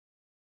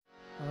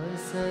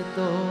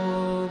सतो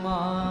मा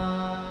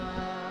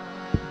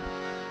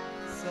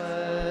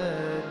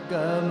सद्गमया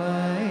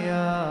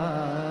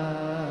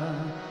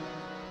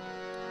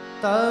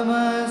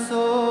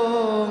तमसो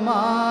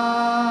मा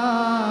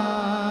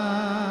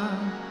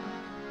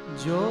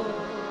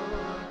ज्योतिर्गमया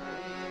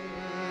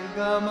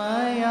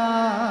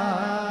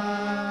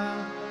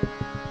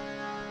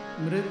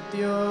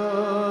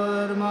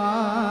मृत्योर्मा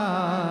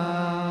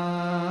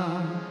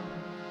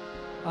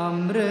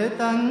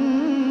अमृतंगमया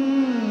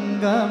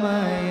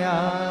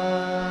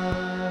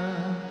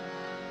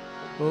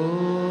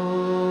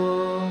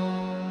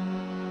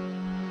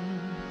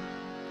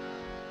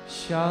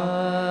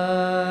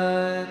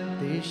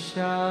शांति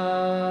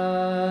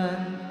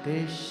शांति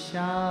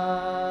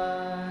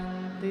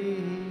शांति।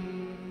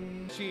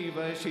 शिव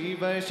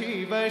शिव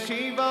शिव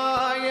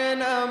शिवाय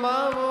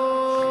नमः।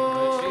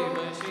 शिव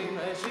शिव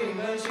शिव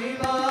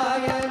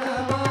शिवाय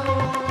नमः।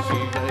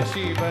 शिव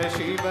शिव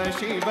शिव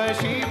शिव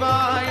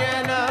शिवाय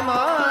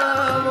नमः।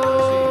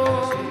 शिव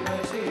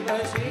शिव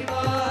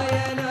शिवाय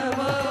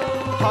नमः।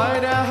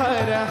 हर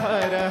हर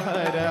हर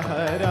हर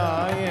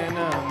हराय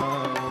नमः।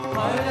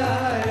 हर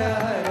हर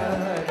हर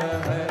हर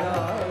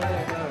हराय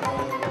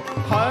नमः।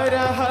 हर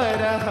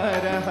हर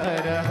हर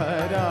हर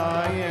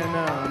हराय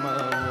नमः।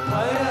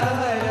 हर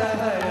हर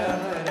हर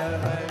हर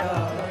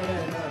हराय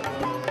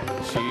नमः।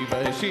 शिव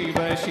शिव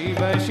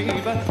शिव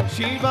शिव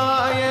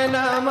शिवाय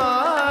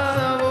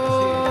नमः।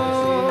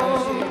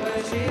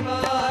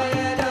 शिवाय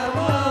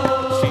नमः।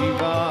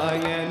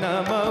 शिवाय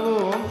नमः।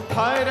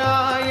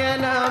 हराय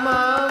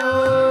नमः।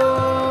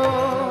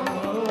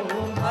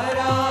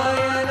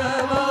 हराय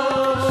नमः।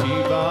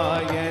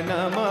 शिवाय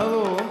नमः।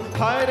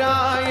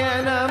 हराय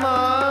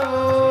नमः।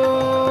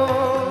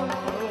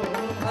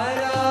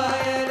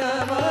 हराय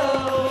नमः।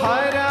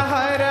 हर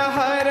हर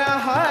हर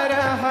हर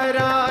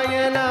हराय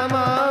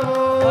नमः।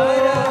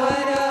 हर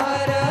हर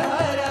हर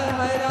हर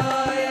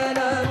हराय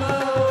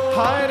नमः।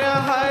 हर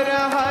हर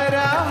हर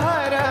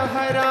हर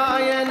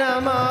हराय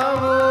नमः।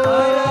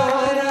 हर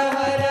हर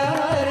हर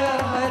हर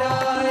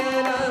हराय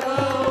नमः।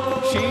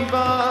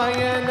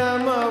 शिवाय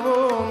नमः।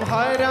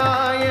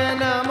 हराय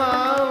नमः।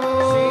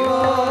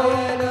 शिवाय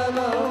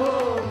नमः।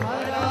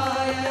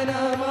 हराय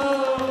नमः।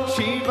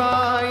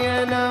 शिवाय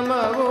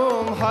नमः।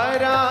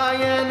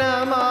 हराय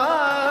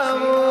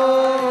नमः।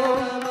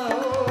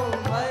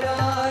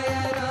 हराय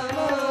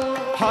नमः।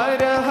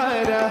 हर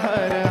हर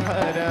हर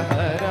हर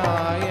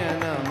हराय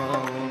नमः।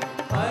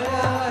 हर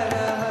हर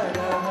हर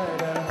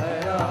हर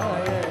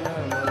हराय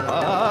नमः।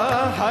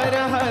 हर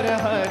हर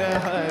हर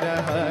हर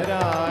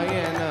हराय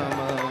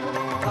नमः।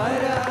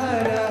 हर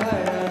हर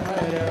हर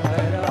हर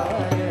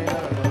हराय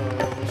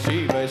नमः।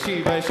 शिव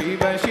शिव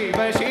शिव शिव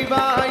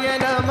शिवाय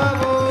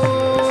नमः।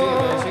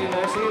 शिव शिव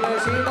शिव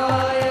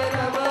शिवाय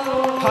नमः।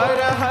 हर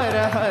हर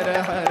हर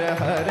हर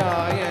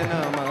हराय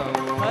नमः।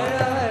 हर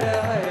हर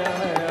हर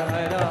हर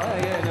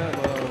हराय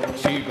नमः।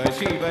 शिव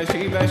शिव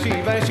शिव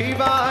शिव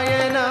शिवाय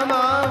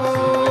नमः।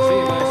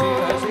 शिव शिव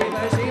शिव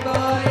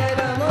शिवाय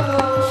नमः।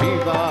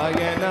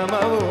 शिवाय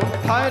नमः।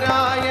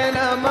 हराय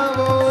नमः।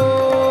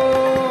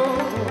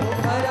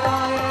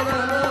 हराय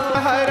नमः।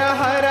 हर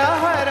हर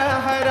हर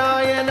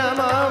हराय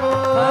नमः।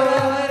 हर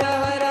हर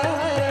हर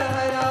हर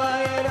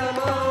हराय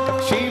नमः।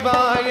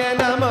 शिवाय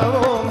नमः।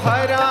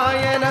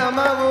 हराय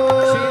नमः।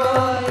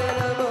 शिवाय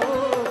नमः।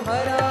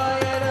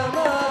 हराय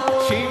नमः।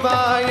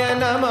 शिवाय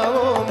नमः।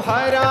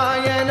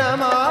 हराय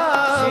नमः।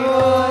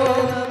 शिवाय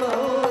नमः।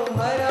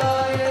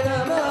 हराय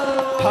नमः।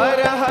 हर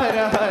हर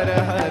हर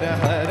हर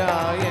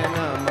हराय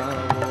नमः।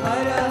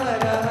 हर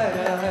हर हर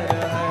हर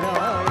हराय नमः।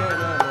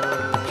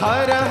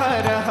 हर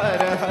हर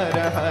हर हर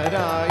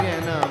हराय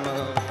नमः।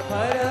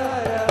 हर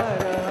हर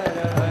हर हर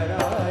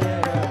हराय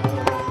नमः।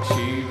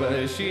 Shiv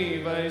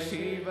Shiv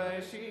Shiv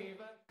Shiv.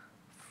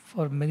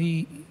 For many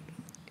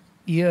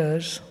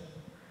years,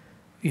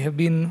 we have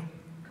been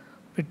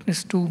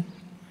witness to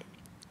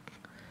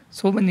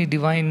so many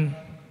divine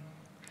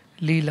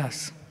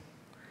leelas.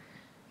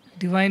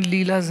 Divine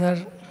leelas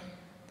are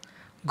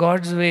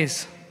God's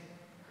ways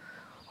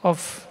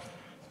of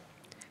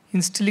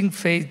instilling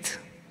faith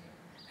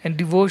and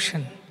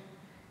devotion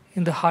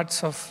in the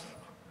hearts of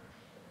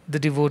the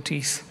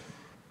devotees.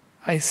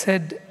 I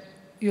said,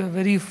 you are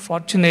very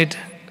fortunate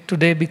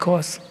today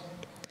because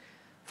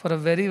for a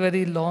very,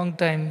 very long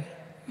time,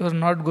 you are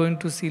not going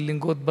to see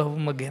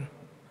Lingodbhavam again.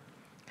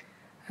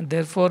 And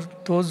therefore,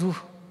 those who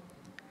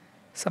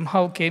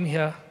somehow came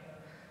here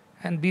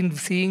and been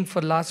seeing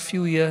for last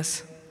few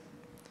years,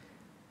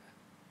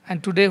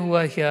 and today who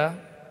are here,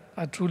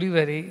 are truly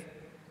very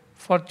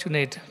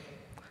fortunate.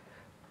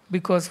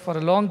 Because for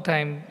a long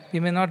time, we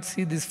may not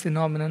see this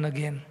phenomenon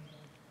again.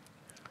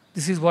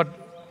 This is what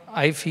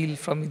I feel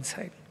from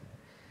inside.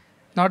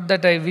 Not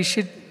that I wish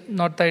it,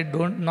 not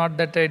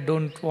that I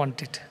don't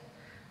want it.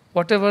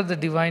 Whatever the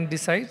divine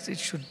decides, it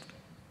should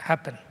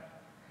happen.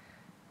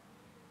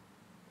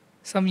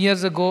 Some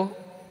years ago,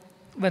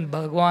 when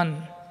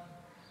Bhagwan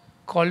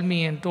called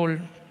me and told,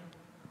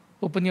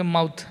 open your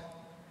mouth.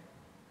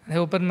 And I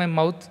opened my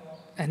mouth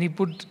and he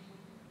put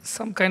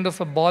some kind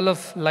of a ball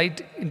of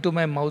light into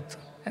my mouth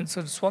And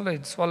so swallow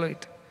it, swallow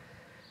it.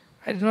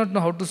 I did not know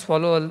how to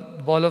swallow a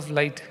ball of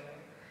light.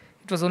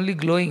 It was only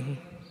glowing.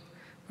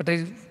 But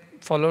I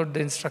followed the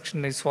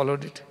instruction, I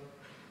swallowed it.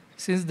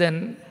 Since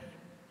then,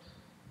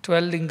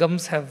 12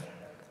 lingams have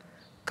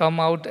come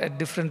out at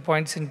different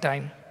points in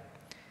time.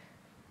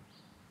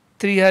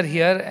 3 are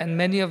here, and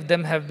many of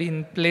them have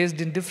been placed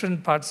in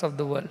different parts of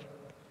the world.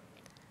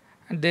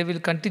 And they will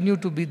continue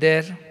to be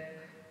there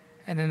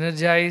and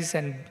energize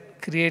and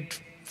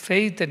create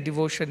faith and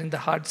devotion in the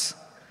hearts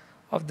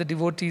of the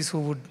devotees who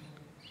would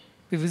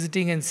be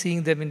visiting and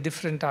seeing them in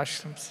different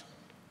ashrams.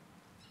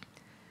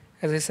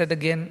 As I said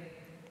again,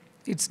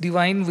 it's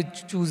divine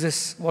which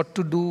chooses what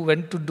to do,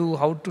 when to do,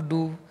 how to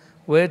do,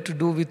 where to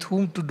do, with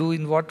whom to do,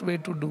 in what way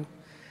to do.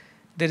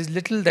 There is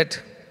little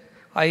that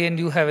I and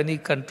you have any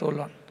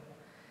control on.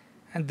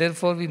 And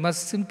therefore we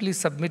must simply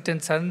submit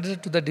and surrender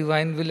to the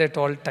divine will at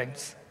all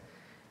times.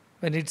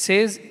 When it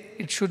says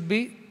it should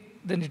be,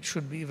 then it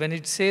should be. When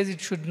it says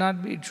it should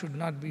not be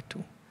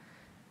too.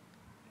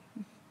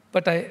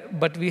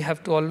 But we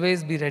have to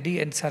always be ready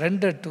and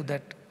surrender to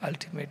that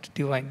ultimate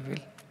divine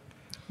will.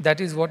 That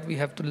is what we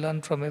have to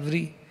learn from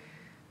every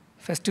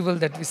festival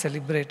that we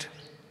celebrate.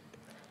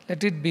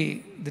 Let it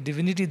be the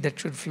divinity that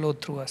should flow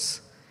through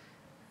us.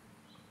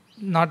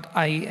 Not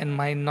I and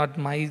mine, not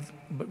my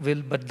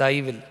will, but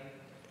thy will.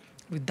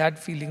 With that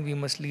feeling, we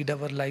must lead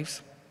our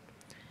lives.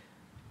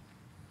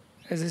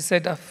 As I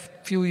said a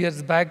few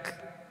years back,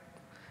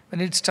 when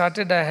it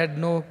started, I had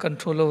no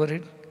control over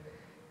it.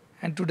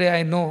 And today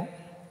I know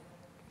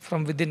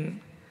from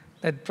within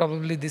that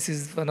probably this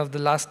is one of the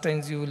last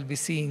times you will be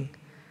seeing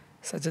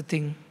such a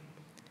thing.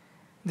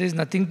 There is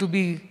nothing to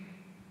be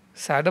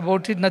sad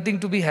about it, nothing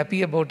to be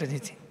happy about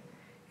anything.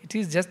 It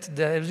is just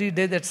every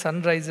day that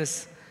sun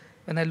rises.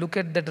 When I look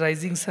at that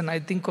rising sun, I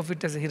think of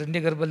it as a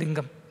Hiranyagarbha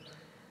Lingam,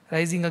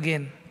 rising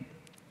again.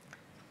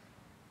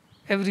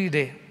 Every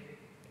day,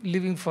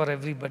 living for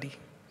everybody.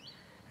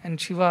 And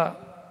Shiva,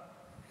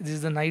 this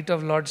is the night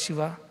of Lord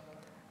Shiva.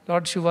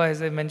 Lord Shiva,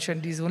 as I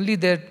mentioned, is only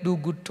there to do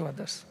good to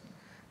others.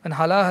 When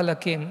Halahala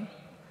came,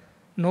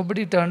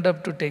 nobody turned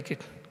up to take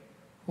it.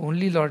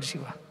 Only Lord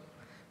Shiva.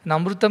 When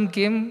Amrutam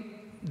came,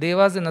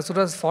 Devas and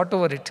Asuras fought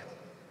over it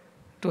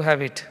to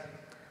have it.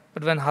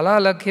 But when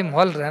Halahala came,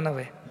 all ran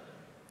away.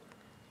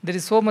 There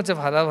is so much of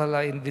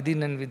Halahala in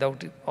within and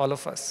without all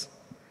of us.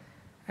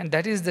 And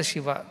that is the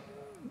Shiva.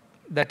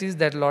 That is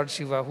that Lord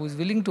Shiva who is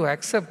willing to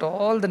accept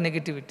all the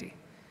negativity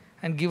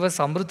and give us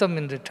Amrutam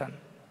in return.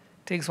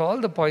 Takes all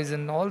the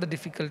poison, all the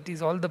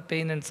difficulties, all the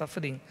pain and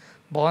suffering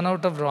born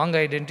out of wrong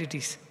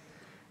identities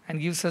and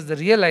gives us the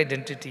real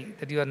identity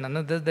that you are none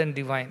other than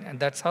divine. And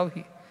that's how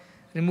he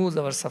removes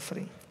our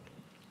suffering.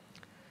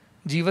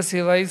 Jiva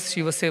Seva is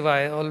Shiva Seva,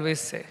 I always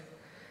say.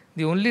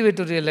 The only way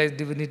to realize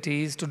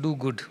divinity is to do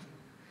good.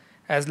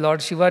 As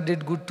Lord Shiva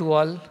did good to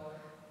all,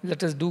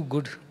 let us do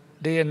good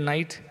day and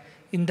night.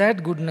 In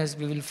that goodness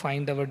we will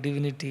find our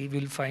divinity, we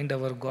will find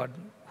our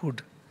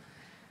Godhood.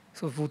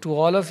 So to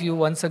all of you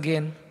once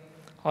again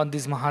on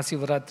this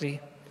Mahashivaratri,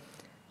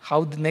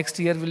 how the next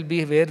year will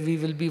be, where we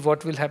will be,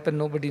 what will happen,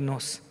 nobody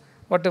knows.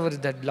 Whatever is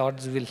that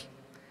Lord's will.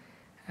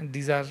 And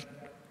these are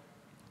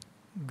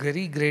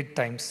very great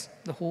times.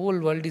 The whole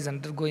world is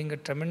undergoing a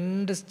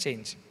tremendous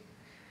change.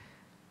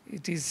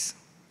 It is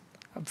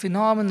a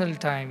phenomenal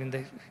time in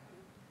the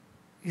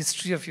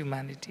history of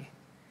humanity.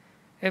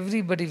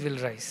 Everybody will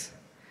rise.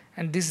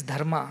 And this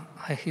dharma,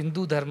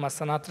 Hindu dharma,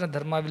 Sanatana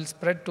dharma will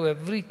spread to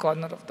every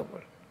corner of the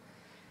world.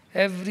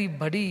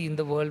 Everybody in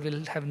the world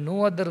will have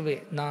no other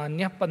way. Na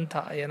anya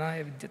pantha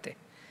ayanaya vidyate.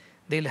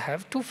 They'll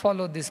have to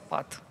follow this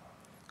path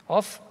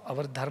of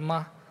our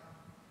dharma.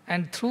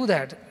 And through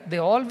that, they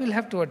all will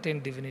have to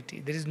attain divinity.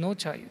 There is no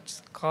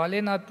choice.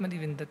 Kalena atmani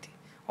vindati.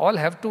 All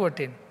have to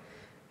attain.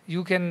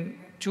 You can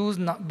choose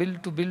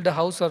to build a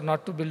house or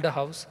not to build a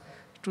house,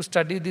 to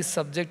study this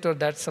subject or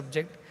that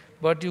subject,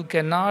 but you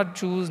cannot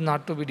choose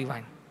not to be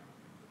divine.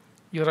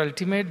 Your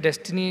ultimate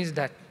destiny is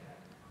that.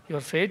 Your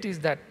fate is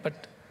that.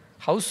 But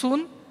how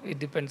soon? It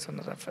depends on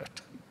our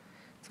effort.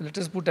 So let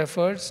us put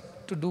efforts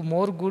to do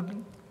more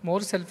good,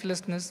 more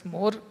selflessness,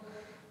 more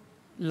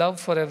love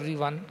for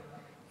everyone.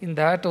 In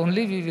that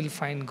only we will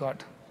find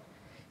God.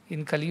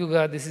 In Kali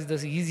Yuga, this is the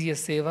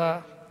easiest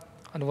seva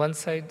on one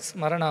side,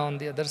 smarana on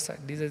the other side.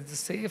 This is the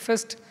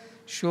safest,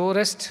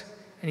 surest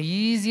and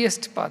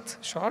easiest path,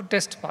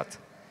 shortest path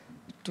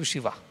to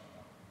Shiva.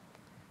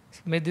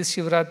 So may this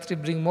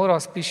Shivaratri bring more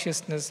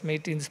auspiciousness, may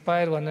it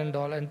inspire one and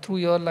all, and through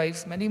your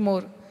lives many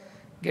more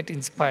get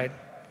inspired.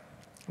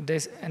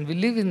 And we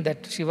live in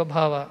that Shiva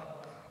Bhava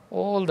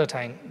all the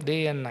time,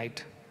 day and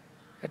night,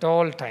 at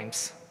all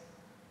times.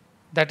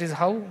 That is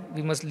how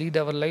we must lead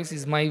our lives,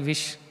 is my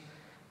wish.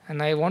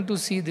 And I want to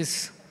see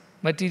this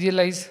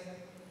materialize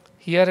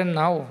here and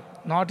now,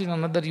 not in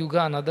another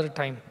yuga, another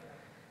time.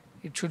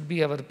 It should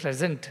be our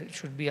present. It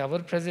should be our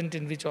present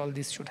in which all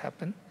this should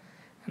happen.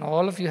 And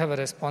all of you have a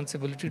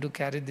responsibility to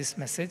carry this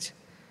message,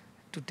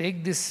 to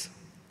take this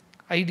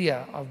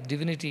idea of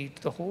divinity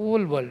to the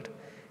whole world.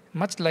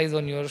 Much lies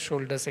on your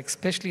shoulders,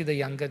 especially the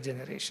younger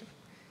generation.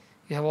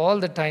 You have all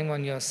the time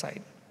on your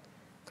side.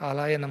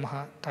 Kalaya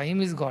Namaha.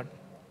 Time is God.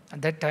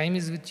 And that time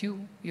is with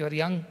you. You are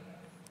young.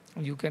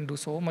 And you can do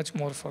so much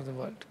more for the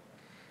world.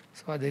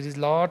 So there is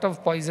lot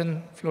of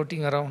poison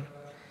floating around.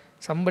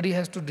 Somebody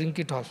has to drink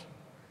it all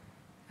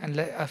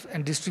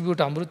and distribute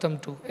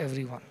Amrutam to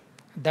everyone.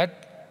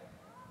 That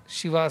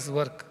Shiva's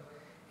work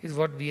is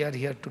what we are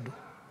here to do.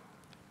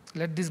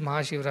 Let this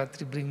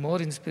Mahashivaratri bring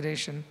more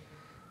inspiration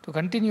to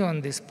continue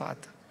on this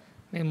path.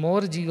 May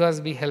more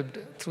jivas be helped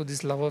through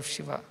this love of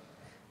Shiva.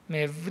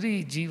 May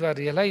every jiva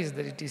realize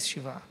that it is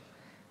Shiva.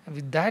 And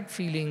with that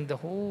feeling, the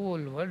whole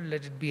world,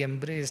 let it be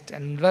embraced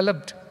and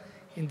enveloped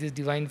in this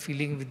divine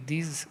feeling. With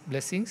these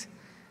blessings,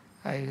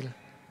 I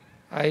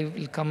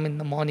will come in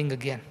the morning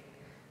again.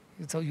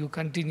 So you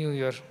continue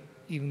your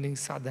evening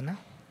sadhana,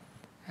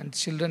 and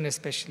children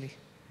especially.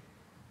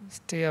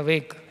 Stay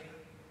awake.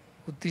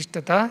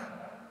 Uttishtata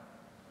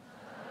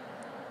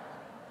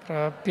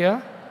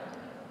prapya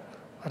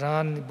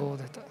varan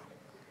nibodhata.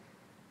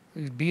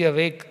 Be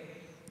awake,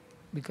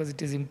 because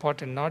it is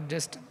important. Not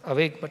just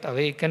awake, but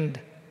awakened.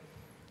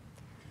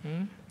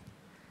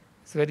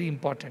 It's very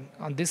important.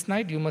 On this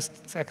night, you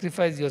must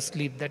sacrifice your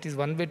sleep. That is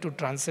one way to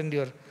transcend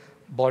your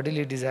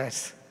bodily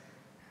desires.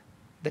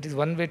 That is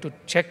one way to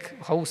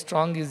check how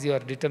strong is your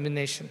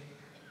determination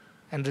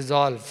and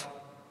resolve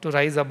to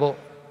rise above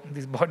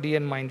this body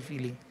and mind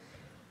feeling,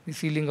 the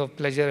feeling of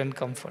pleasure and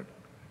comfort.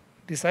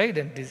 Decide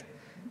and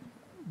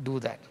do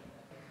that.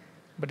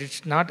 But it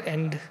should not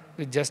end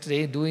with just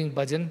doing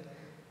bhajan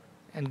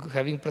and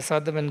having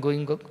prasadam and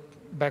going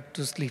back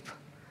to sleep.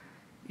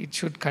 It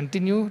should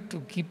continue to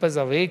keep us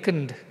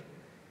awakened,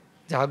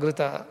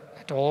 jagrata,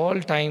 at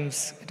all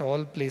times, at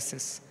all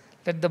places.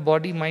 Let the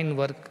body-mind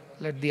work.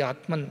 Let the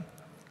Atman,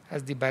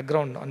 as the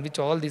background on which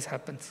all this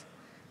happens,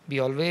 be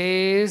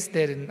always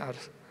there in our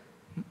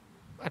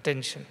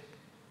attention.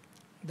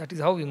 That is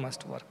how we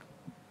must work.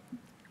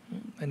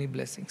 Many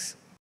blessings.